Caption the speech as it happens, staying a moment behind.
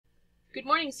Good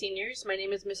morning, seniors. My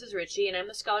name is Mrs. Ritchie, and I'm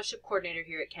the Scholarship Coordinator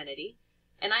here at Kennedy.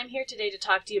 And I'm here today to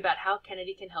talk to you about how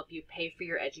Kennedy can help you pay for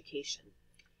your education.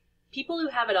 People who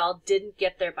have it all didn't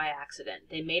get there by accident.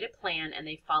 They made a plan and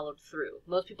they followed through.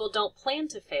 Most people don't plan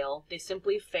to fail, they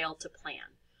simply fail to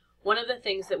plan. One of the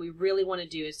things that we really want to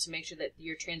do is to make sure that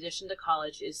your transition to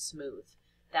college is smooth.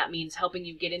 That means helping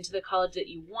you get into the college that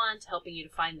you want, helping you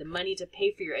to find the money to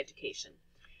pay for your education.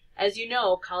 As you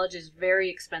know, college is very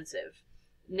expensive.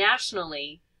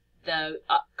 Nationally, the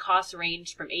costs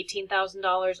range from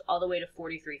 $18,000 all the way to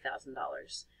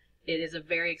 $43,000. It is a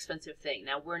very expensive thing.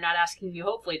 Now, we're not asking you,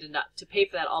 hopefully, to pay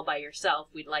for that all by yourself.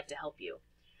 We'd like to help you.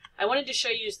 I wanted to show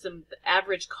you some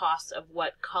average costs of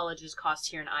what colleges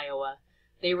cost here in Iowa.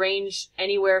 They range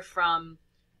anywhere from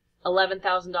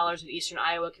 $11,000 at Eastern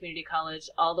Iowa Community College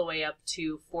all the way up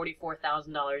to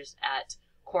 $44,000 at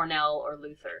Cornell or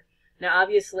Luther. Now,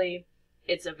 obviously,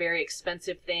 it's a very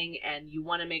expensive thing, and you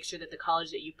want to make sure that the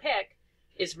college that you pick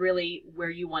is really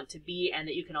where you want to be and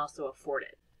that you can also afford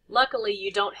it. Luckily,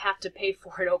 you don't have to pay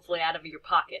for it, hopefully, out of your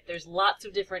pocket. There's lots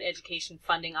of different education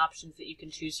funding options that you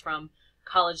can choose from.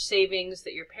 College savings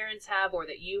that your parents have or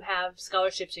that you have,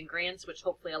 scholarships and grants, which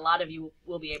hopefully a lot of you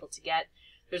will be able to get.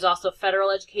 There's also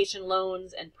federal education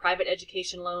loans and private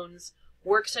education loans,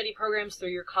 work-study programs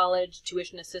through your college,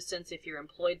 tuition assistance if you're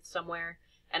employed somewhere,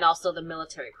 and also the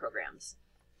military programs.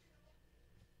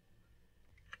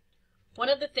 One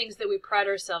of the things that we pride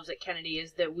ourselves at Kennedy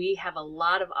is that we have a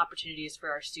lot of opportunities for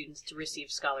our students to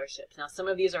receive scholarships. Now, some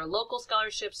of these are local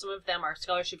scholarships, some of them are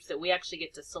scholarships that we actually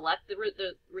get to select the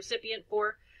recipient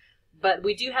for, but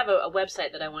we do have a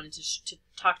website that I wanted to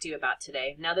talk to you about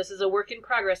today. Now, this is a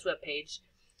work-in-progress webpage.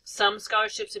 Some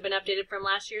scholarships have been updated from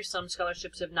last year, some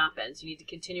scholarships have not been, so you need to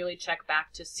continually check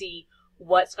back to see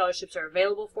what scholarships are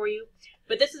available for you.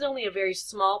 But this is only a very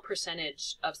small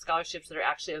percentage of scholarships that are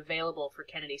actually available for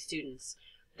Kennedy students.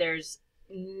 There's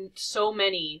so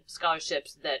many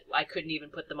scholarships that I couldn't even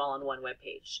put them all on one web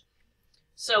page.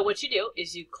 So what you do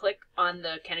is you click on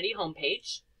the Kennedy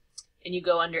homepage and you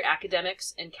go under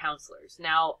Academics and Counselors.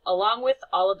 Now, along with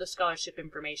all of the scholarship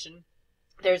information,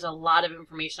 there's a lot of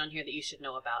information on here that you should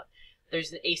know about.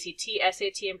 There's the ACT,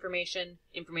 SAT information,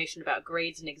 information about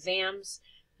grades and exams.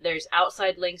 There's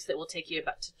outside links that will take you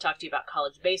to talk to you about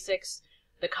college basics.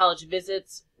 The college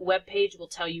visits webpage will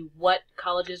tell you what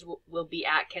colleges will be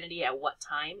at Kennedy at what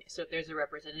time. So if there's a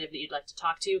representative that you'd like to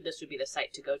talk to, this would be the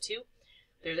site to go to.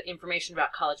 There's information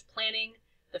about college planning.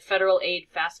 The federal aid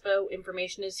FAFSA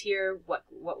information is here, what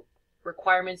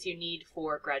requirements you need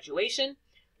for graduation,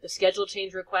 the schedule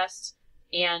change requests,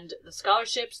 and the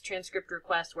scholarships, transcript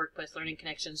requests, workplace learning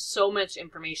connections. So much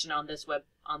information on this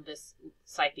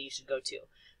site that you should go to.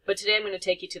 But today I'm going to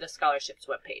take you to the scholarships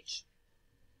webpage.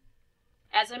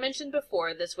 As I mentioned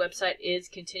before, this website is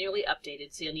continually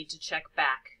updated, so you'll need to check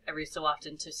back every so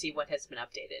often to see what has been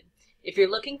updated. If you're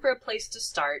looking for a place to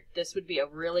start, this would be a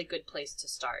really good place to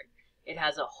start. It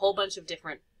has a whole bunch of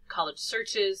different college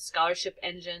searches, scholarship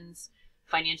engines,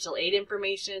 financial aid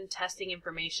information, testing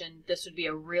information. This would be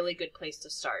a really good place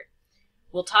to start.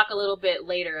 We'll talk a little bit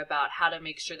later about how to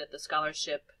make sure that the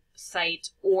scholarship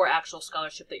site or actual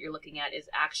scholarship that you're looking at is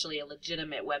actually a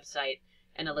legitimate website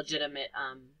and a legitimate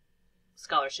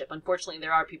scholarship. Unfortunately,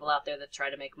 there are people out there that try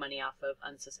to make money off of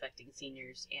unsuspecting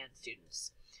seniors and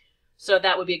students. So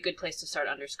that would be a good place to start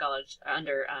under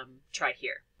Try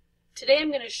Here. Today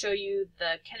I'm going to show you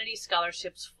the Kennedy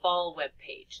Scholarships Fall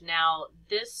webpage. Now,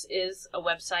 this is a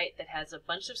website that has a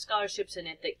bunch of scholarships in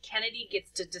it that Kennedy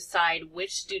gets to decide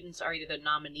which students are either the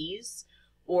nominees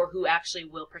or who actually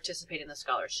will participate in the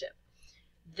scholarship.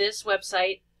 This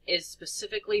website is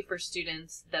specifically for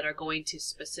students that are going to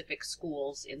specific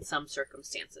schools in some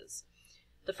circumstances.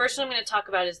 The first one I'm going to talk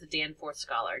about is the Danforth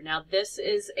Scholar. Now, this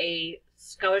is a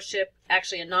scholarship,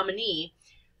 actually a nominee,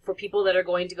 for people that are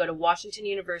going to go to Washington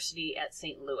University at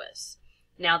St. Louis.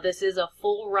 Now, this is a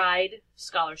full ride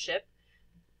scholarship,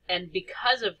 and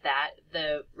because of that,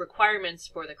 the requirements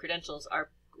for the credentials are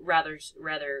rather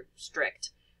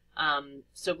strict.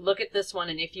 So look at this one,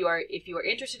 and if you are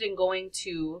interested in going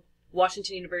to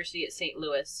Washington University at St.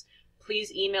 Louis,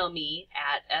 please email me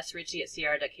at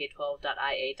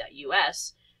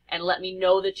sritchie@sierra.k12.ia.us and let me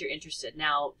know that you're interested.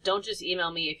 Now, don't just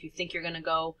email me if you think you're going to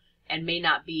go and may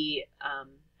not be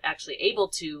actually able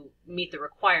to meet the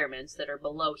requirements that are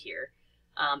below here.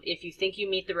 If you think you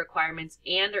meet the requirements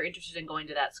and are interested in going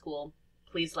to that school,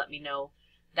 please let me know.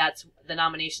 The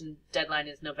nomination deadline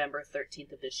is November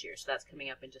 13th of this year, so that's coming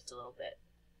up in just a little bit.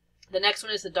 The next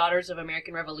one is the Daughters of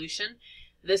American Revolution.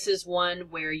 This is one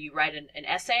where you write an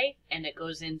essay, and it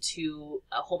goes into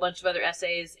a whole bunch of other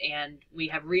essays, and we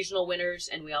have regional winners,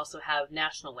 and we also have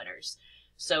national winners.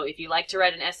 So if you like to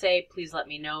write an essay, please let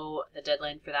me know. The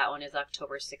deadline for that one is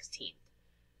October 16th.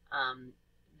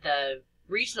 The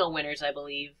regional winners, I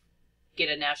believe, get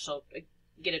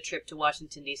a trip to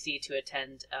Washington, D.C. to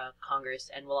attend Congress,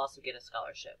 and will also get a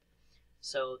scholarship.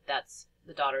 So that's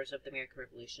the Daughters of the American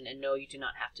Revolution. And no, you do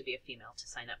not have to be a female to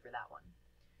sign up for that one.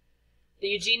 The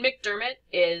Eugene McDermott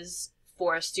is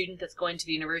for a student that's going to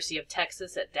the University of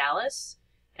Texas at Dallas.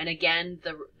 And again,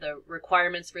 the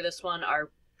requirements for this one are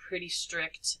pretty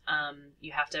strict.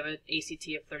 You have to have an ACT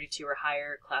of 32 or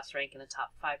higher, class rank in the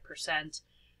top 5%.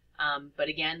 But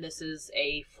again, this is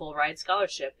a full ride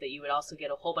scholarship that you would also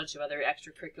get a whole bunch of other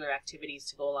extracurricular activities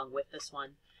to go along with this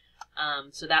one.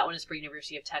 So that one is for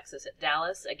University of Texas at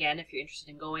Dallas. Again, if you're interested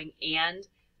in going and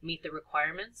meet the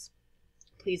requirements,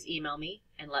 please email me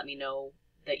and let me know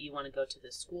that you want to go to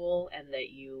this school and that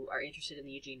you are interested in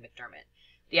the Eugene McDermott.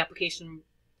 The application,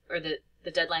 or the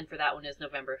deadline for that one is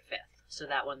November 5th. So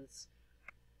that one's...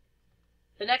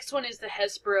 The next one is the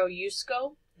Hesborough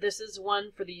USCO. This is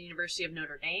one for the University of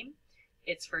Notre Dame.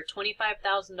 It's for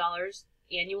 $25,000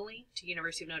 annually to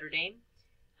University of Notre Dame.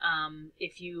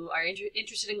 If you are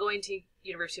interested in going to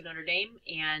University of Notre Dame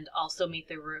and also meet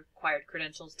the required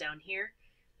credentials down here,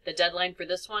 the deadline for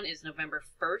this one is November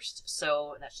 1st,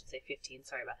 so that should say 15.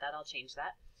 Sorry about that. I'll change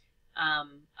that.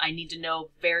 I need to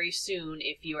know very soon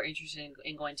if you are interested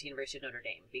in going to University of Notre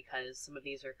Dame, because some of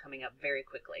these are coming up very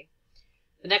quickly.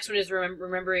 The next one is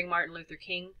Remembering Martin Luther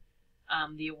King.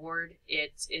 The award,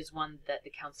 it is one that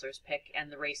the counselors pick, and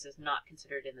the race is not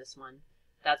considered in this one.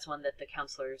 That's one that the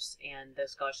counselors and the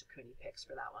scholarship committee picks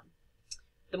for that one.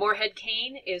 The Moorhead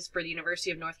Cane is for the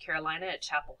University of North Carolina at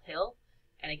Chapel Hill.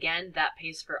 And again, that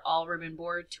pays for all room and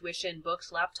board, tuition,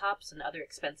 books, laptops, and other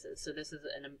expenses. So this is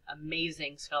an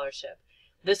amazing scholarship.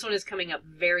 This one is coming up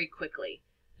very quickly.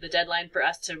 The deadline for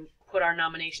us to put our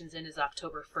nominations in is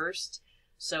October 1st.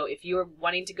 So if you are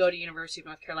wanting to go to University of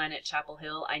North Carolina at Chapel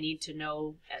Hill, I need to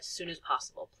know as soon as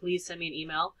possible. Please send me an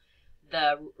email.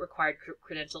 The required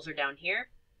credentials are down here.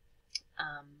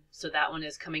 So that one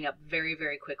is coming up very,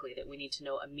 very quickly, that we need to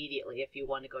know immediately if you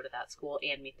want to go to that school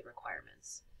and meet the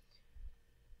requirements.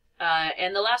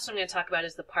 And the last one I'm going to talk about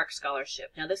is the Park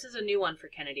Scholarship. Now, this is a new one for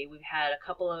Kennedy. We've had a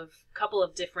couple of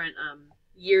different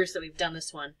years that we've done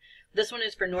this one. This one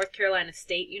is for North Carolina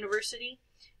State University,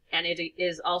 and it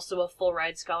is also a full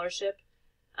ride scholarship.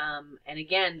 And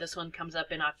again, this one comes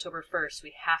up in October 1st.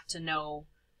 We have to know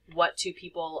what two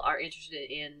people are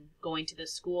interested in going to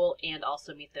this school and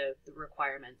also meet the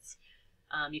requirements.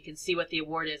 You can see what the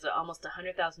award is, almost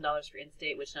 $100,000 for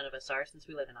in-state, which none of us are since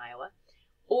we live in Iowa.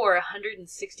 Or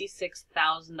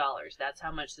 $166,000. That's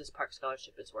how much this Park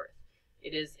Scholarship is worth.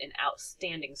 It is an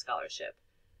outstanding scholarship.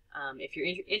 If you're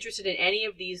interested in any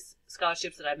of these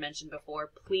scholarships that I've mentioned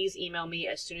before, please email me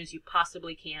as soon as you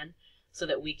possibly can so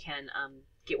that we can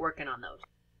get working on those.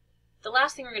 The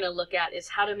last thing we're going to look at is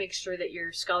how to make sure that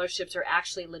your scholarships are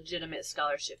actually legitimate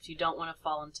scholarships. You don't want to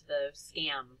fall into the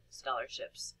scam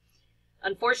scholarships.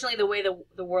 Unfortunately, the way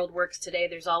the world works today,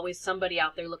 there's always somebody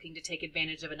out there looking to take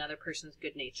advantage of another person's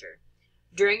good nature.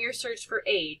 During your search for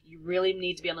aid, you really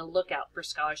need to be on the lookout for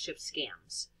scholarship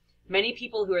scams. Many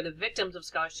people who are the victims of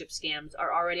scholarship scams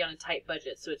are already on a tight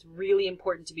budget, so it's really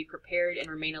important to be prepared and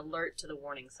remain alert to the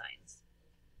warning signs.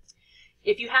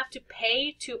 If you have to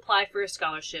pay to apply for a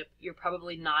scholarship, you're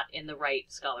probably not in the right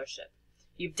scholarship.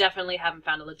 You definitely haven't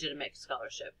found a legitimate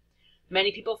scholarship.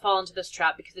 Many people fall into this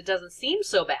trap because it doesn't seem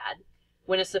so bad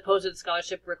when a supposed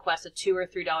scholarship requests a $2 or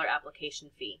 $3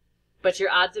 application fee. But your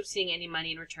odds of seeing any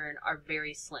money in return are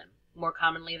very slim. More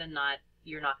commonly than not,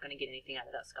 you're not going to get anything out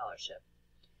of that scholarship.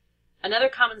 Another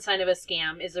common sign of a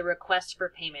scam is a request for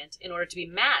payment in order to be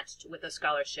matched with a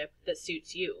scholarship that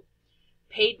suits you.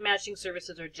 Paid matching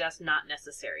services are just not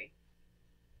necessary.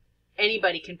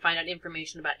 Anybody can find out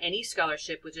information about any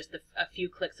scholarship with just a few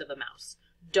clicks of the mouse.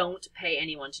 Don't pay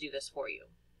anyone to do this for you.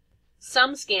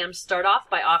 Some scams start off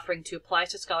by offering to apply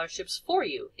to scholarships for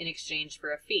you in exchange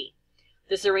for a fee.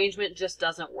 This arrangement just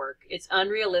doesn't work. It's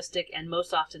unrealistic, and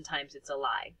most oftentimes it's a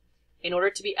lie. In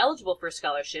order to be eligible for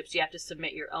scholarships, you have to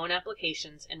submit your own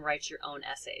applications and write your own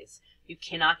essays. You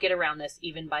cannot get around this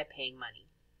even by paying money.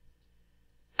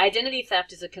 Identity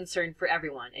theft is a concern for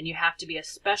everyone, and you have to be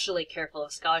especially careful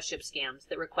of scholarship scams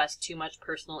that request too much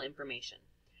personal information.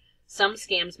 Some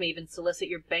scams may even solicit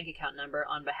your bank account number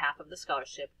on behalf of the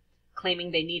scholarship,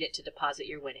 claiming they need it to deposit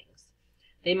your winnings.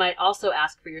 They might also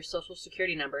ask for your social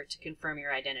security number to confirm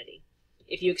your identity.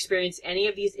 If you experience any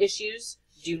of these issues,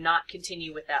 do not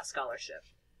continue with that scholarship.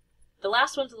 The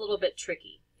last one's a little bit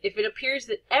tricky. If it appears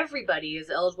that everybody is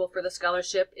eligible for the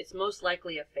scholarship, it's most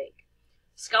likely a fake.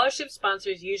 Scholarship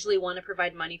sponsors usually want to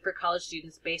provide money for college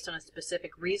students based on a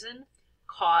specific reason,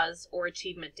 cause, or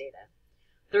achievement data.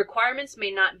 The requirements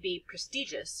may not be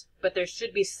prestigious, but there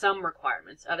should be some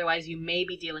requirements, otherwise you may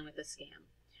be dealing with a scam.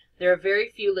 There are very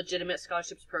few legitimate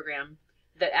scholarships programs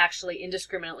that actually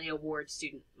indiscriminately award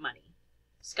student money.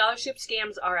 Scholarship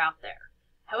scams are out there.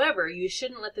 However, you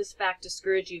shouldn't let this fact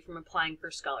discourage you from applying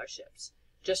for scholarships.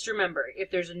 Just remember,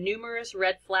 if there's numerous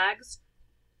red flags,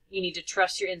 you need to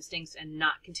trust your instincts and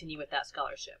not continue with that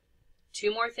scholarship.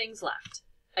 2 more things left.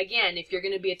 Again, if you're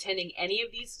going to be attending any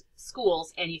of these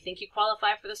schools and you think you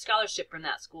qualify for the scholarship from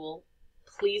that school,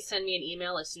 please send me an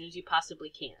email as soon as you possibly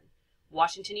can.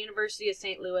 Washington University of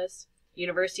St. Louis,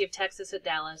 University of Texas at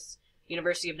Dallas,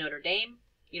 University of Notre Dame,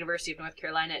 University of North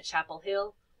Carolina at Chapel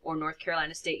Hill, or North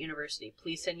Carolina State University.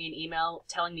 Please send me an email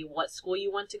telling me what school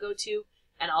you want to go to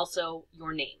and also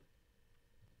your name.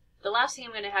 The last thing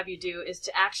I'm going to have you do is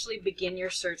to actually begin your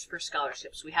search for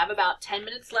scholarships. We have about 10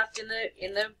 minutes left in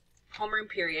the homeroom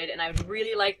period, and I would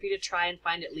really like for you to try and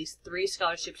find at least 3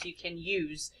 scholarships you can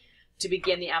use to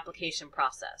begin the application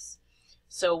process.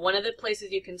 So one of the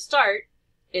places you can start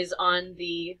is on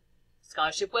the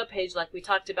scholarship webpage like we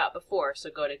talked about before.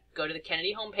 So go to the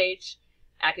Kennedy homepage,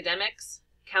 academics,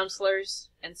 counselors,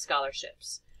 and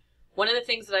scholarships. One of the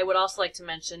things that I would also like to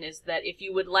mention is that if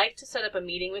you would like to set up a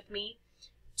meeting with me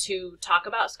to talk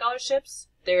about scholarships,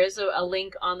 there is a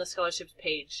link on the scholarships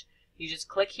page. You just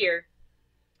click here,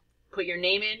 put your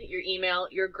name in, your email,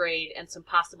 your grade, and some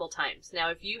possible times. Now,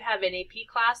 if you have an AP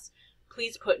class,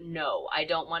 please put no. I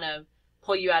don't want to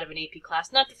pull you out of an AP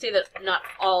class. Not to say that not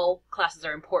all classes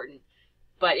are important,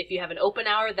 but if you have an open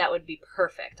hour, that would be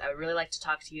perfect. I would really like to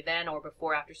talk to you then or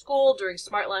before after school, during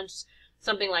Smart Lunch,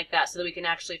 something like that, so that we can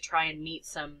actually try and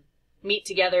meet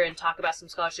together and talk about some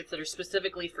scholarships that are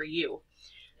specifically for you.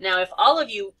 Now, if all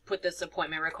of you put this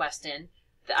appointment request in,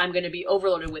 I'm going to be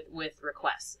overloaded with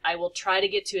requests. I will try to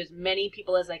get to as many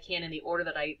people as I can in the order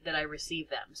that I receive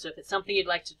them. So if it's something you'd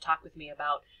like to talk with me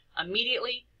about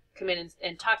immediately, come in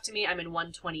and talk to me. I'm in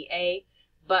 120A.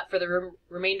 But for the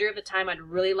remainder of the time, I'd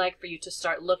really like for you to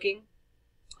start looking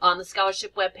on the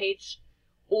scholarship webpage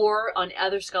or on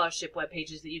other scholarship web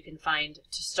pages that you can find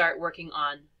to start working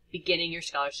on beginning your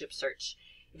scholarship search.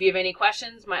 If you have any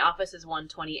questions, my office is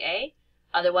 120A.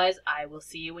 Otherwise, I will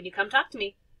see you when you come talk to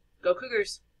me. Go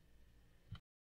Cougars!